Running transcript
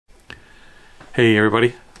Hey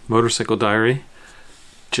everybody, Motorcycle Diary.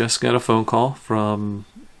 Just got a phone call from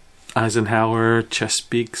Eisenhower,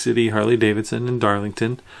 Chesapeake City, Harley Davidson in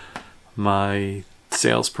Darlington. My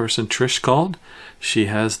salesperson Trish called. She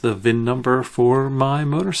has the VIN number for my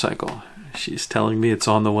motorcycle. She's telling me it's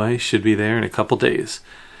on the way, should be there in a couple days.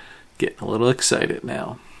 Getting a little excited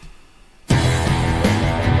now.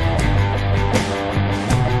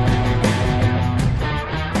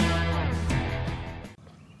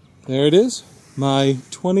 There it is, my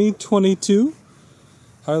 2022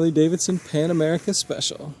 Harley Davidson Pan America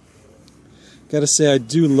Special. Gotta say, I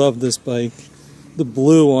do love this bike. The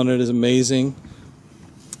blue on it is amazing.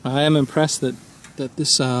 I am impressed that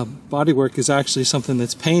this bodywork is actually something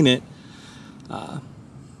that's painted,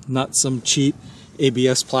 not some cheap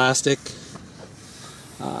ABS plastic.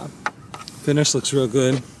 Finish looks real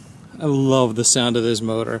good. I love the sound of this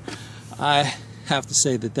motor. I have to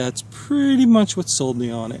say that that's pretty much what sold me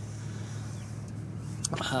on it.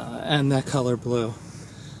 And that color blue.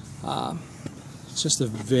 It's just a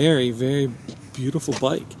very, very beautiful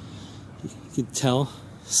bike. You can tell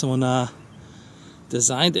someone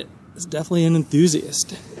designed it. It's definitely an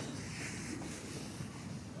enthusiast.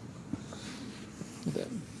 Look at that.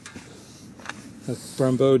 A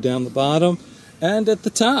Brembo down the bottom and at the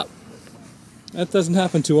top. That doesn't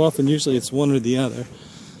happen too often. Usually it's one or the other.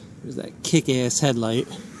 There's that kick-ass headlight.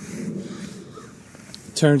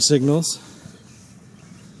 Turn signals.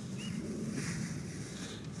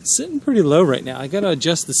 It's sitting pretty low right now. I gotta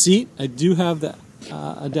adjust the seat. I do have that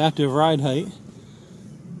adaptive ride height.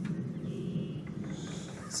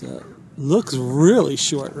 So it looks really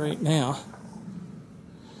short right now.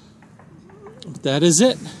 But that is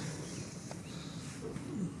it.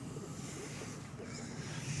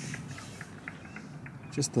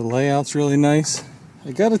 Just the layout's really nice.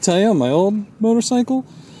 I gotta tell you, on my old motorcycle,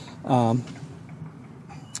 I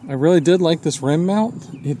really did like this rim mount.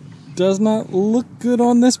 It does not look good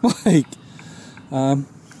on this bike. I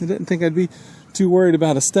didn't think I'd be too worried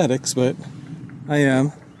about aesthetics, but I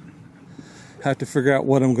am. Have to figure out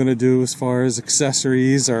what I'm going to do as far as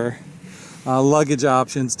accessories or luggage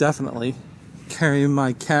options. Definitely carrying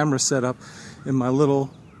my camera setup in my little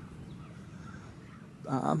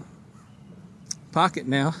pocket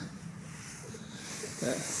now.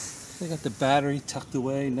 I got the battery tucked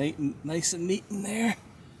away nice and neat in there.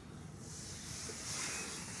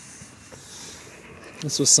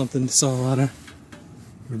 This was something I saw a lot of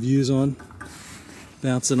reviews on.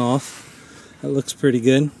 Bouncing off. That looks pretty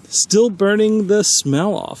good. Still burning the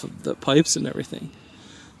smell off of the pipes and everything.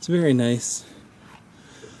 It's very nice.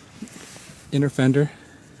 Inner fender.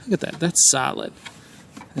 Look at that. That's solid.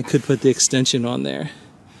 I could put the extension on there.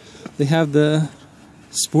 They have the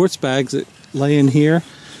sports bags that lay in here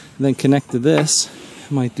and then connect to this.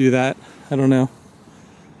 I might do that. I don't know.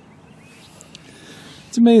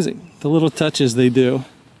 It's amazing, the little touches they do.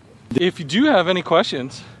 If you do have any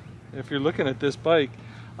questions, if you're looking at this bike,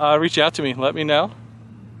 reach out to me, let me know.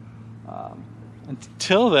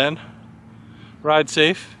 Until then, ride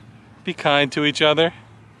safe, be kind to each other,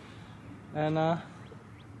 and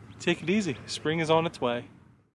take it easy. Spring is on its way.